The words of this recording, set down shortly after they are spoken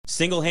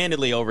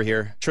single-handedly over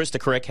here. Trista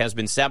Crick has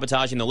been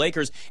sabotaging the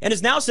Lakers and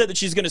has now said that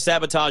she's going to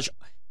sabotage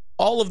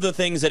all of the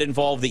things that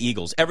involve the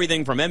Eagles.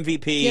 Everything from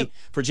MVP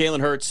for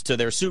Jalen Hurts to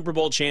their Super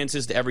Bowl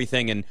chances to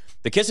everything. And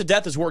the kiss of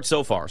death has worked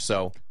so far.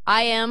 So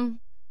I am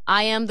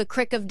the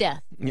Crick of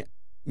death.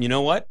 You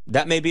know what?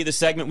 That may be the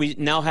segment we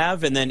now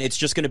have, and then it's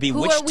just going to be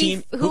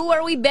who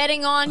are we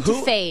betting on to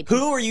fade?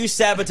 Who are you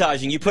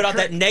sabotaging? You put out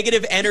that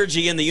negative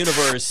energy in the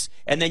universe,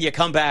 and then you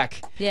come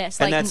back. Yes,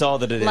 and that's all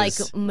that it is.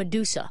 Like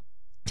Medusa.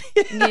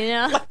 You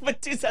know? Like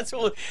Medusa. That's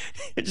what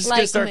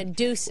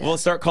Medusa. We'll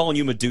start calling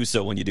you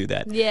Medusa when you do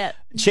that. Yeah.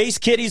 Chase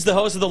Kitty's the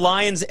host of the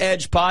Lion's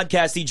Edge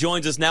podcast. He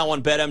joins us now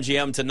on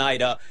BetMGM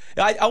tonight.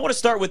 I want to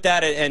start with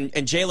that, and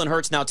Jalen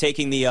Hurts now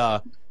taking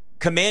the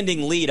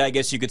commanding lead, I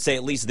guess you could say,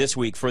 at least this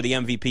week for the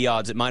MVP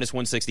odds at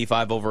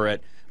 -165 over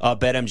at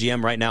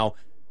BetMGM right now.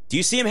 Do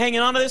you see him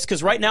hanging on to this?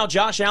 Because right now,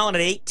 Josh Allen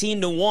at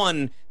 18-1.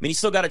 I mean, he's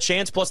still got a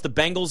chance. Plus, the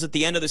Bengals at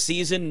the end of the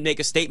season make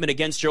a statement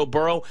against Joe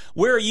Burrow.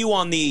 Where are you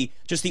on the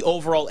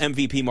overall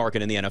MVP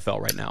market in the NFL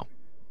right now?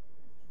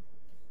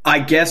 I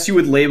guess you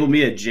would label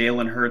me a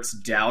Jalen Hurts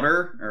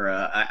doubter, or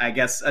I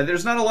guess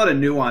there's not a lot of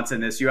nuance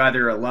in this. You're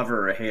either a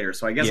lover or a hater,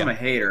 so I guess I'm a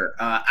hater.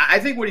 I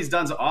think what he's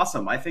done is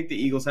awesome. I think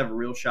the Eagles have a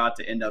real shot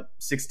to end up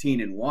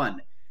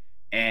 16-1.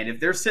 And if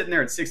they're sitting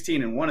there at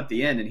 16-1 at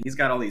the end and he's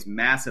got all these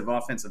massive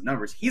offensive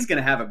numbers, he's going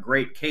to have a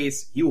great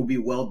case. He will be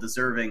well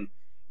deserving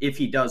if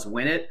he does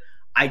win it.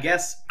 I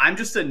guess I'm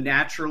just a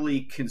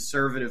naturally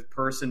conservative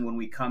person when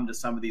we come to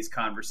some of these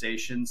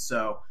conversations.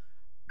 So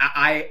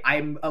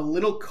I'm a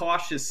little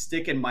cautious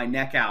sticking my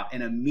neck out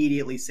and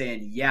immediately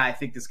saying, yeah, I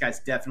think this guy's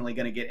definitely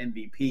going to get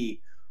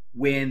MVP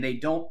when they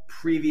don't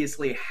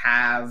previously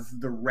have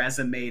the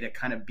resume to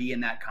kind of be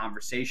in that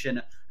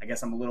conversation. I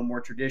guess I'm a little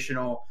more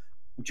traditional.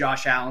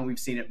 Josh Allen, we've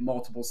seen it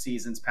multiple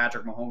seasons.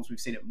 Patrick Mahomes, we've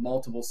seen it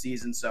multiple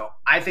seasons. So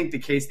I think the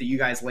case that you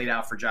guys laid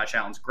out for Josh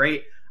Allen's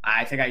great.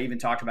 I think I even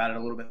talked about it a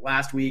little bit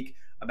last week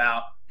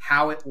about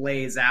how it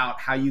lays out,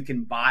 how you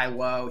can buy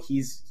low.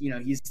 He's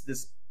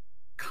this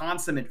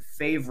consummate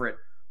favorite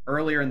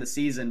earlier in the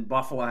season.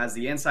 Buffalo has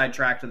the inside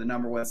track to the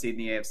number one seed in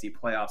the AFC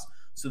playoffs.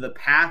 So the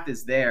path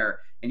is there.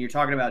 And you're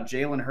talking about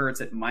Jalen Hurts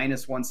at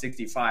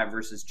 -165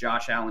 versus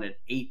Josh Allen at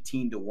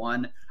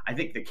 18-1. I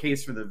think the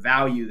case for the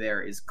value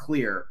there is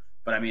clear.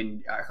 But I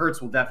mean, Hurts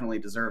will definitely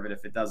deserve it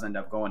if it does end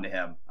up going to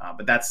him.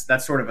 But that's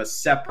sort of a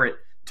separate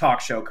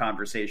talk show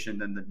conversation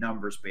than the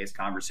numbers-based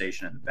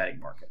conversation in the betting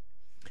market.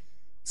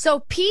 So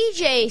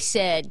PJ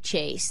said,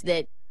 Chase,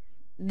 that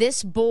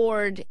this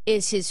board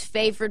is his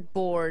favorite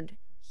board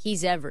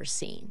he's ever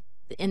seen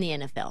in the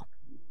NFL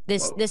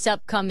this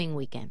upcoming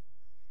weekend.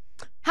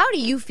 How do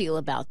you feel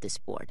about this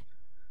board?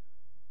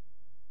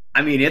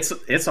 I mean,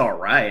 it's all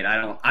right.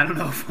 I don't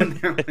know if I'm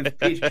there with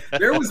Peach.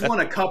 There was one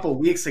a couple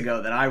weeks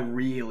ago that I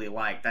really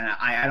liked, and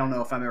I don't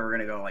know if I'm ever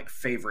going to go like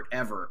favorite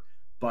ever.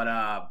 But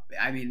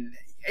I mean,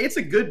 it's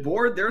a good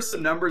board. There's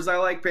some numbers I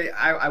like.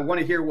 I want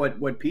to hear what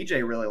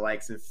PJ really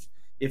likes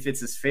if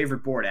it's his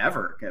favorite board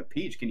ever.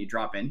 Peach, can you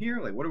drop in here?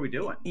 Like, what are we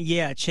doing?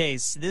 Yeah,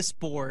 Chase, this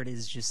board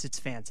is it's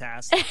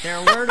fantastic.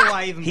 Where do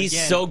I even begin?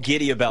 He's so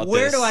giddy about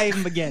Where this. do I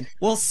even begin?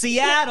 Well,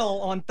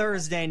 Seattle on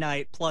Thursday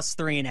night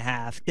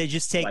 +3.5. They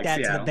just take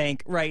that to the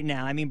bank right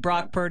now. I mean,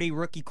 Brock Purdy,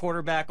 rookie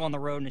quarterback on the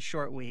road in a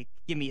short week.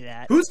 Give me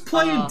that. Who's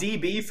playing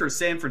DB for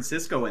San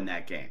Francisco in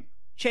that game?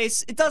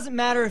 Chase, it doesn't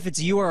matter if it's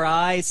you or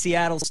I.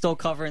 Seattle's still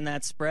covering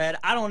that spread.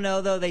 I don't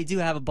know, though. They do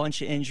have a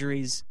bunch of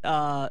injuries.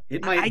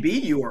 It might be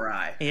you or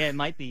I. Yeah, it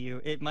might be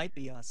you. It might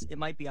be us.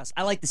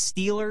 I like the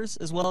Steelers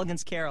as well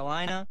against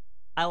Carolina.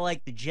 I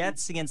like the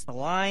Jets against the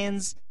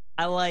Lions.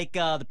 I like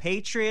the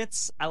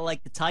Patriots. I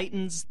like the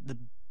Titans, the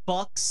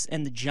Bucks,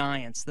 and the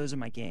Giants. Those are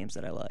my games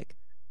that I like.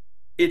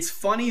 It's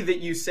funny that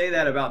you say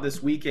that about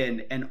this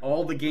weekend, and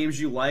all the games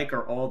you like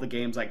are all the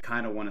games I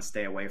kind of want to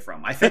stay away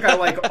from. I think I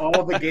like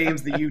all the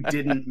games that you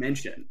didn't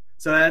mention.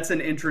 So that's an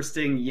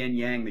interesting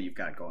yin-yang that you've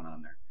got going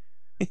on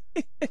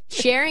there.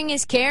 Sharing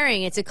is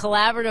caring. It's a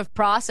collaborative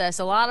process.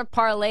 A lot of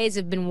parlays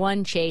have been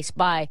won, Chase,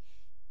 by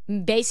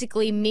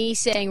basically me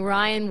saying,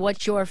 Ryan,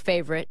 what's your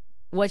favorite?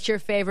 What's your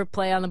favorite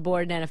play on the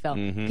board in NFL?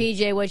 Mm-hmm.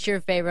 PJ, what's your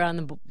favorite on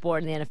the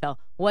board in the NFL?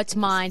 What's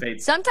mine?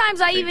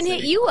 Sometimes I even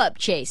hit you up,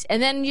 Chase. And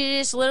then you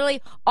just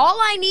literally, all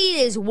I need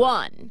is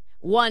one.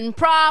 One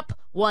prop,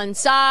 one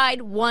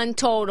side, one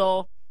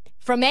total.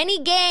 From any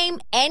game,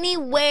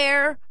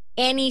 anywhere,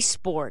 any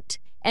sport.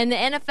 And the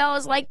NFL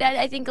is like that,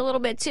 I think, a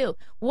little bit too.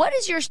 What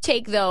is your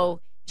take,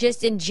 though,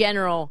 just in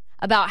general,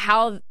 about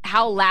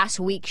how last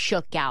week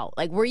shook out?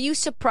 Like, were you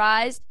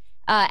surprised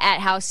at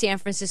how San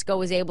Francisco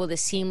was able to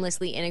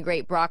seamlessly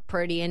integrate Brock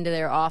Purdy into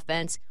their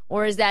offense?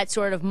 Or is that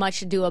sort of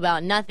much ado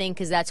about nothing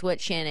because that's what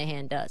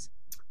Shanahan does?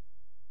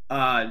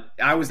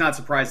 I was not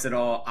surprised at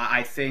all.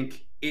 I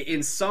think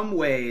in some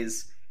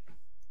ways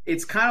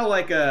it's kind of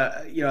like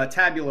a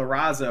tabula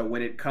rasa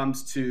when it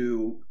comes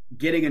to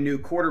getting a new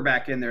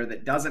quarterback in there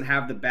that doesn't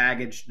have the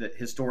baggage that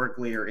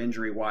historically or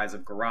injury-wise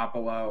of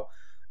Garoppolo.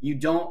 You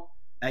don't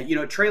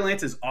Trey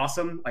Lance is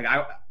awesome. Like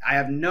I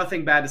have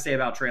nothing bad to say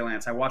about Trey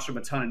Lance. I watched him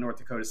a ton in North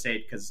Dakota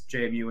State because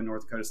JMU and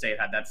North Dakota State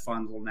had that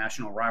fun little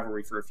national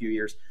rivalry for a few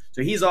years.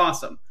 So he's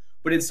awesome.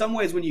 But in some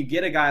ways, when you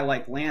get a guy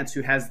like Lance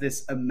who has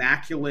this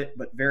immaculate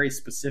but very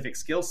specific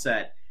skill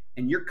set,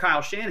 and you're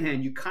Kyle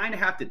Shanahan, you kind of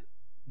have to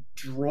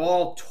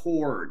draw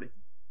toward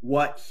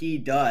what he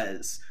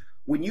does.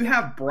 When you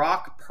have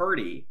Brock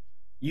Purdy,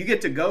 you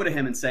get to go to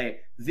him and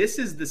say, this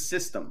is the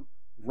system.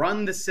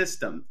 Run the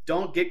system.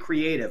 Don't get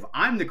creative.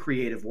 I'm the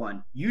creative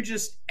one. You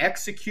just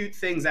execute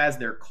things as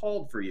they're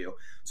called for you.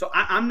 So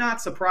I'm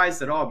not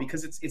surprised at all,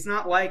 because it's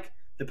not like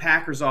the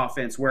Packers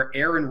offense where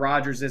Aaron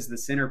Rodgers is the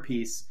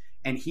centerpiece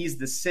and he's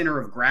the center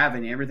of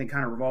gravity. Everything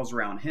kind of revolves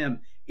around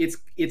him. It's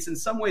in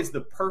some ways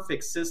the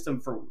perfect system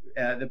for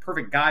the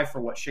perfect guy for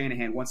what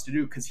Shanahan wants to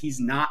do, because he's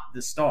not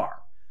the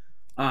star.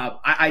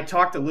 I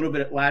talked a little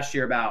bit last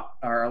week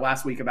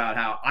about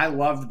how I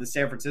loved the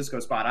San Francisco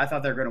spot. I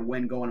thought they were going to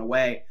win going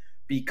away,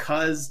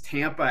 because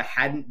Tampa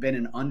hadn't been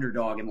an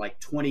underdog in like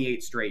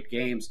 28 straight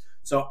games.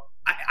 So,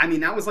 I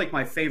mean, that was like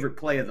my favorite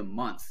play of the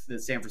month,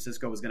 that San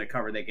Francisco was going to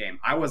cover that game.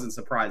 I wasn't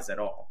surprised at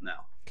all, no.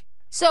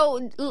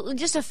 So,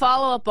 just to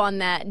follow up on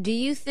that, do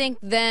you think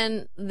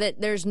then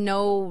that there's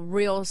no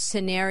real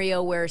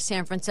scenario where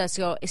San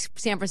Francisco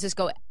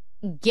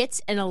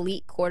gets an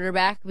elite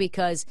quarterback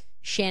because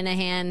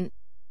Shanahan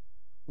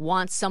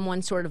wants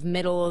someone sort of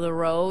middle of the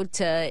road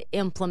to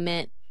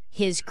implement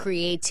his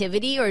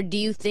creativity? Or do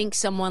you think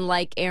someone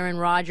like Aaron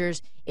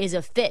Rodgers is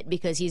a fit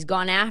because he's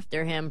gone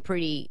after him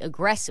pretty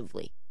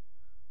aggressively?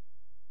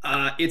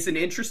 It's an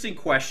interesting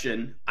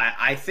question.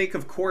 I think,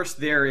 of course,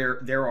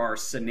 there are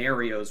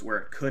scenarios where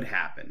it could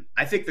happen.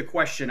 I think the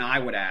question I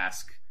would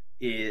ask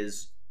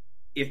is,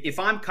 if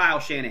I'm Kyle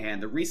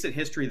Shanahan, the recent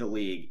history of the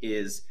league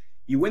is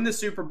you win the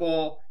Super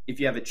Bowl if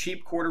you have a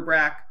cheap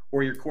quarterback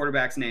or your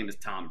quarterback's name is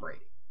Tom Brady.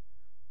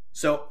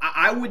 So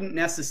I wouldn't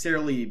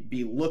necessarily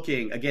be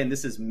looking, again,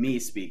 this is me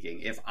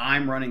speaking, if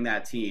I'm running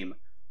that team,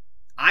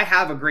 I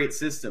have a great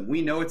system.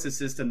 We know it's a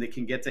system that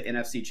can get to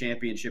NFC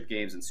championship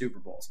games and Super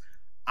Bowls.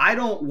 I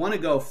don't want to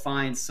go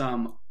find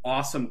some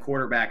awesome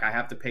quarterback I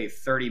have to pay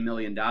 $30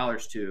 million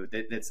to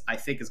that's I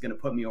think is going to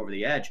put me over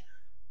the edge.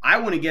 I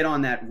want to get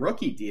on that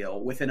rookie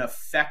deal with an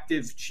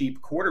effective,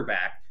 cheap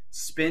quarterback,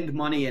 spend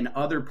money in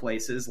other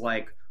places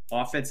like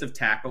offensive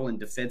tackle and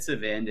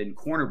defensive end and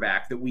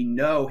cornerback that we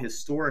know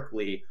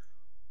historically,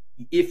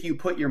 if you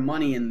put your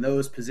money in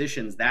those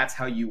positions, that's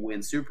how you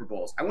win Super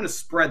Bowls. I want to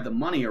spread the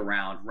money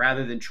around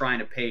rather than trying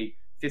to pay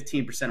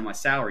 15% of my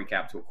salary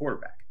cap to a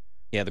quarterback.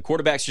 Yeah, the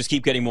quarterbacks just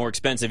keep getting more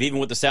expensive. Even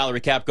with the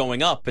salary cap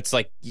going up, it's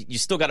like you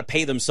still got to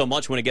pay them so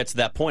much when it gets to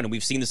that point. And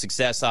we've seen the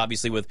success,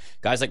 obviously, with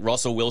guys like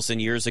Russell Wilson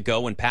years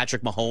ago and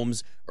Patrick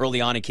Mahomes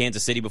early on in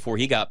Kansas City before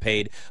he got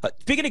paid.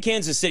 Speaking of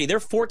Kansas City, they're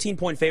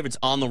 14-point favorites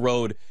on the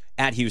road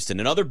at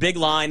Houston. Another big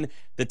line.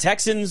 The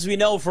Texans, we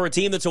know, for a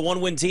team that's a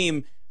one-win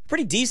team,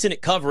 pretty decent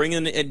at covering.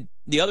 And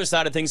the other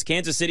side of things,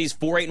 Kansas City's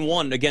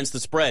 4-8-1 against the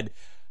spread.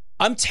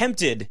 I'm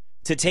tempted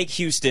to take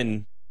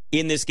Houston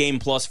in this game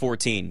plus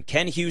 14.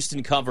 Can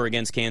Houston cover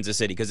against Kansas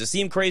City? Because it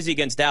seemed crazy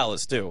against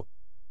Dallas, too.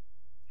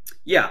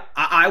 Yeah,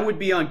 I would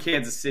be on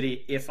Kansas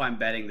City if I'm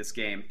betting this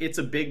game. It's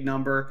a big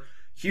number.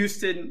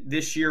 Houston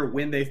this year,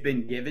 when they've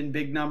been given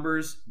big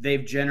numbers,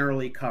 they've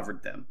generally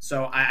covered them.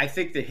 So I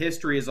think the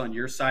history is on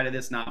your side of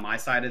this, not my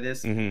side of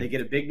this. Mm-hmm. They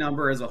get a big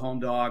number as a home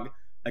dog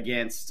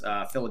against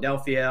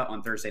Philadelphia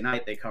on Thursday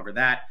night. They cover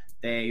that.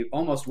 They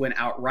almost went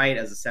outright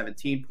as a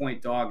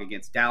 17-point dog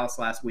against Dallas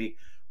last week.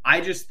 I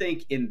just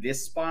think in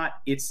this spot,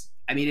 it's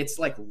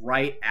like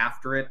right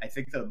after it. I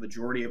think the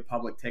majority of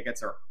public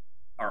tickets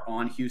are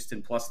on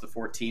Houston plus the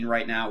 14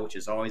 right now, which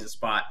is always a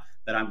spot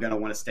that I'm going to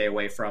want to stay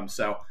away from.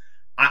 So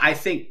I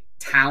think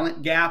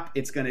talent gap,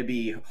 it's going to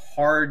be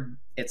hard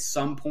at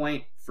some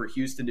point for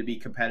Houston to be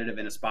competitive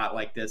in a spot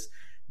like this.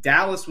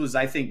 Dallas was,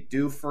 I think,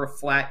 due for a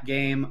flat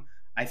game.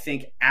 I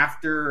think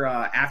after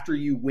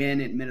you win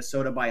at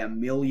Minnesota by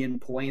 1 million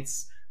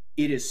points,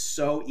 it is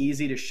so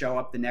easy to show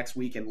up the next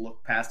week and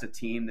look past a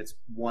team that's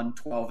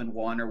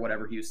 1-12-1 or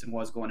whatever Houston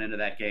was going into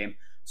that game.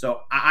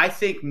 So I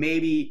think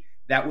maybe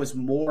that was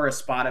more a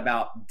spot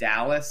about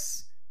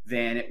Dallas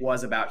than it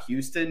was about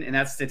Houston. And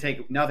that's to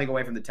take nothing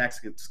away from the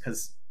Texans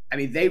because, I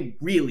mean, they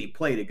really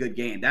played a good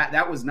game.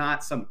 That was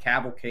not some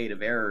cavalcade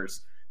of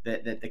errors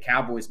that the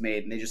Cowboys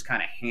made, and they just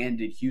kind of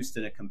handed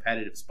Houston a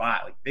competitive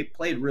spot. Like, they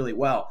played really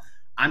well.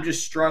 I'm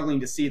just struggling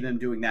to see them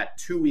doing that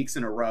 2 weeks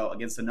in a row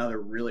against another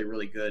really,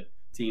 really good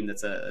team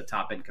that's a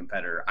top-end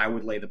competitor. I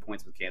would lay the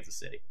points with Kansas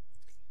City.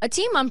 A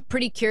team I'm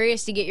pretty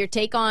curious to get your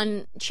take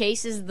on,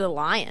 Chase, is the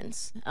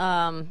Lions.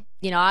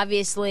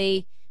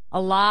 Obviously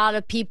a lot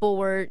of people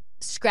were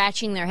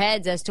scratching their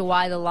heads as to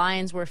why the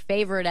Lions were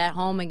favored at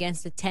home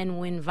against a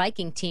 10-win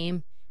Viking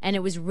team, and it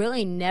was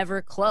really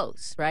never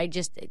close, right?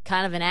 Just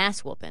kind of an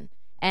ass-whooping.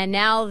 And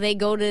now they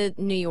go to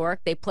New York.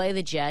 They play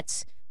the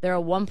Jets. They're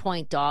a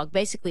 1-point dog,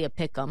 basically a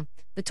pick-em.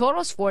 The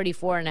total's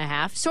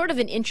 44.5. Sort of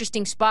an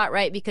interesting spot,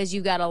 right? Because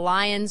you got a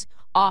Lions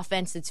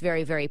offense that's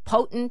very, very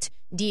potent.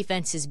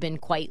 Defense has been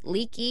quite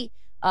leaky.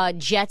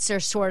 Jets are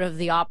sort of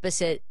the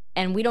opposite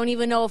and we don't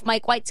even know if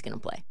Mike White's going to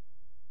play.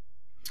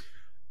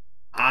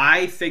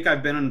 I think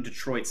I've been on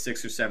Detroit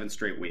 6 or 7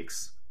 straight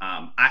weeks.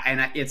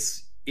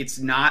 It's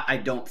not, I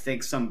don't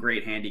think, some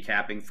great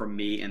handicapping from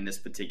me in this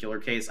particular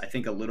case. I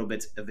think a little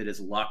bit of it is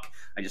luck.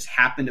 I just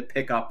happened to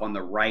pick up on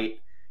the right,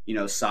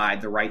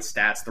 side, the right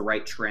stats, the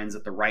right trends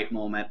at the right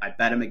moment. I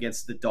bet them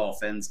against the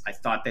Dolphins. I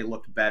thought they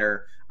looked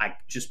better. I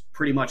just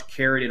pretty much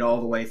carried it all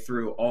the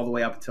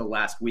way up until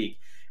last week.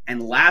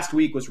 And last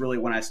week was really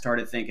when I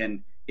started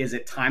thinking, is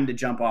it time to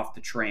jump off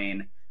the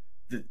train?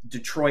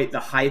 Detroit, the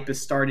hype is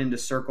starting to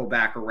circle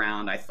back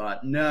around. I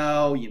thought,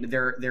 no,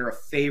 they're a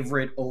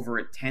favorite over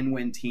a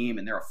 10-win team,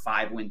 and they're a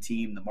 5-win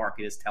team. The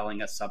market is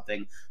telling us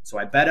something. So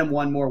I bet them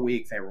one more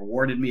week. They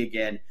rewarded me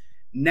again.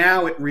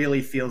 Now it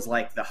really feels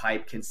like the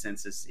hype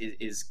consensus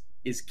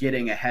is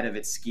getting ahead of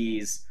its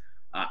skis.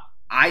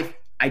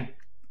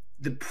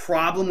 The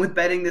problem with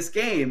betting this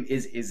game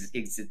is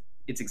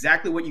it's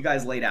exactly what you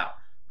guys laid out.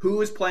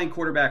 Who is playing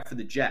quarterback for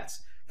the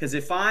Jets? Because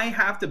if I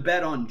have to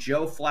bet on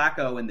Joe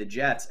Flacco and the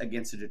Jets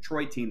against a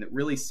Detroit team that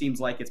really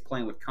seems like it's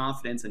playing with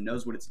confidence and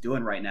knows what it's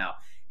doing right now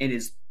and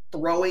is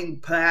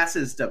throwing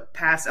passes to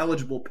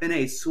pass-eligible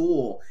Penei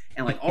Sewell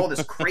and like all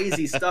this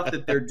crazy stuff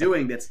that they're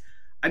doing,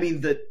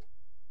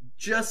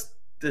 just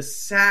the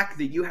sack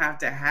that you have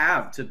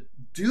to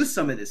do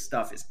some of this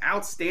stuff is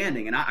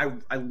outstanding. And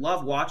I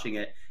love watching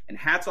it. And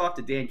hats off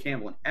to Dan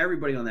Campbell and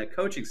everybody on that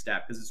coaching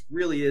staff, because this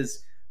really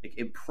is like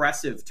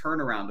impressive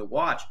turnaround to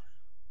watch.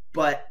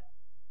 But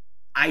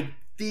I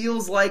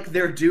feels like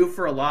they're due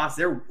for a loss.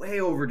 They're way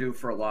overdue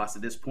for a loss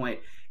at this point.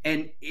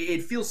 And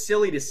it feels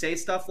silly to say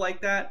stuff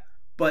like that,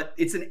 but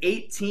it's an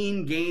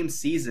 18-game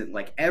season.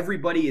 Like,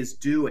 everybody is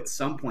due at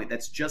some point.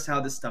 That's just how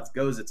this stuff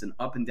goes. It's an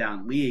up and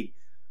down league.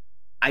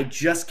 I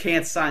just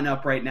can't sign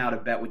up right now to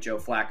bet with Joe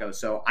Flacco.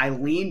 So I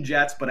lean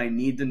Jets, but I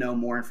need to know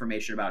more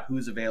information about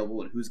who's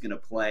available and who's going to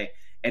play.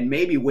 And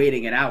maybe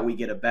waiting it out, we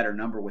get a better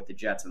number with the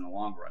Jets in the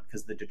long run,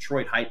 because the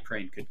Detroit hype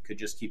train could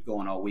just keep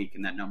going all week,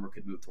 and that number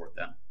could move toward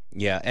them.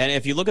 Yeah, and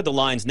if you look at the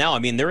Lions now, I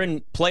mean, they're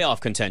in playoff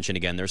contention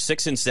again. They're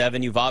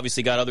 6-7. You've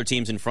obviously got other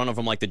teams in front of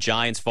them, like the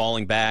Giants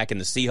falling back, and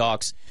the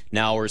Seahawks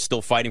now are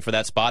still fighting for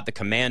that spot. The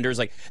Commanders,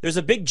 like, there's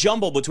a big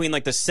jumble between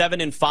like the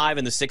 7-5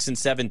 and the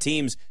 6-7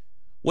 teams.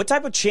 What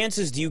type of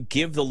chances do you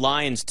give the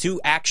Lions to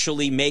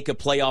actually make a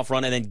playoff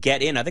run and then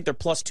get in? I think they're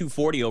plus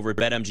 240 over at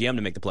BetMGM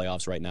to make the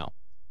playoffs right now.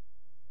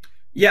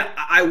 Yeah,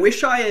 I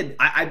wish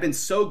I've been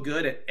so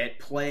good at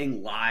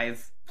playing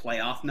live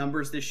playoff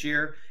numbers this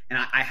year, and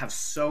I have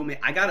so many.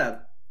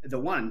 The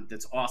one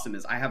that's awesome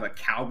is I have a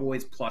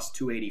Cowboys plus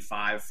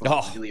 285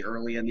 from really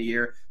early in the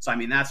year. So, I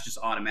mean, that's just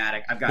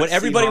automatic. I've got when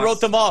everybody Seahawks. wrote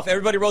them off.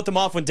 Everybody wrote them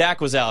off when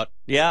Dak was out.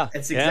 Yeah.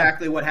 That's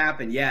exactly what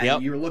happened. Yeah,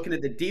 yep. You're looking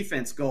at the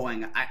defense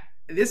going,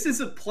 this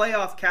is a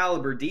playoff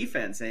caliber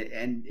defense,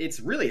 and it's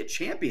really a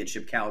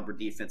championship caliber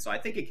defense. So I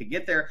think it could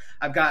get there.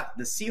 I've got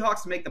the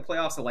Seahawks to make the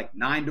playoffs at like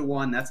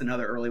 9-1. That's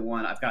another early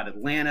one. I've got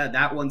Atlanta.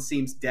 That one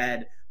seems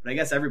dead, but I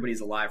guess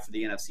everybody's alive for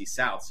the NFC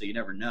South, so you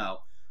never know.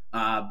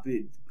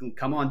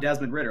 Come on,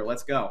 Desmond Ridder,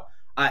 let's go.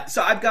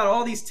 So I've got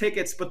all these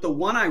tickets, but the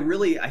one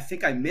I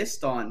think I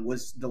missed on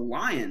was the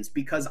Lions,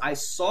 because I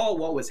saw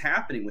what was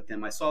happening with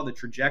them. I saw the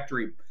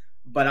trajectory,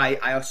 but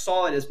I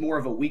saw it as more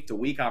of a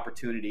week-to-week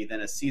opportunity than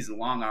a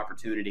season-long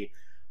opportunity.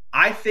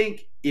 I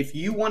think if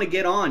you want to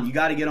get on, you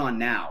got to get on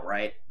now,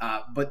 right?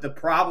 But the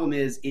problem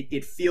is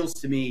it feels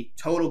to me,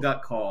 total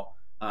gut call,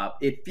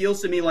 it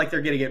feels to me like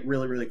they're going to get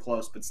really, really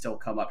close but still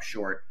come up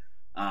short.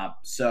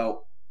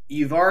 So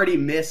you've already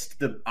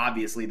missed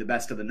obviously the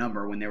best of the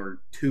number when they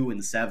were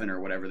 2-7 or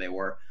whatever they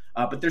were.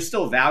 But there's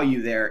still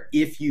value there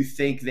if you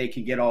think they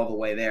can get all the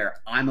way there.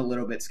 I'm a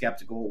little bit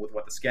skeptical with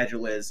what the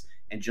schedule is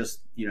and just,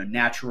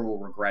 natural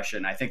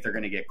regression. I think they're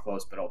going to get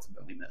close, but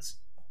ultimately miss.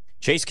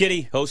 Chase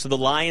Kiddy, host of the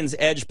Lions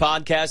Edge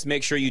podcast.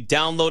 Make sure you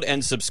download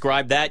and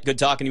subscribe that. Good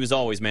talking to you as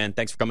always, man.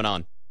 Thanks for coming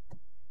on.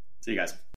 See you guys.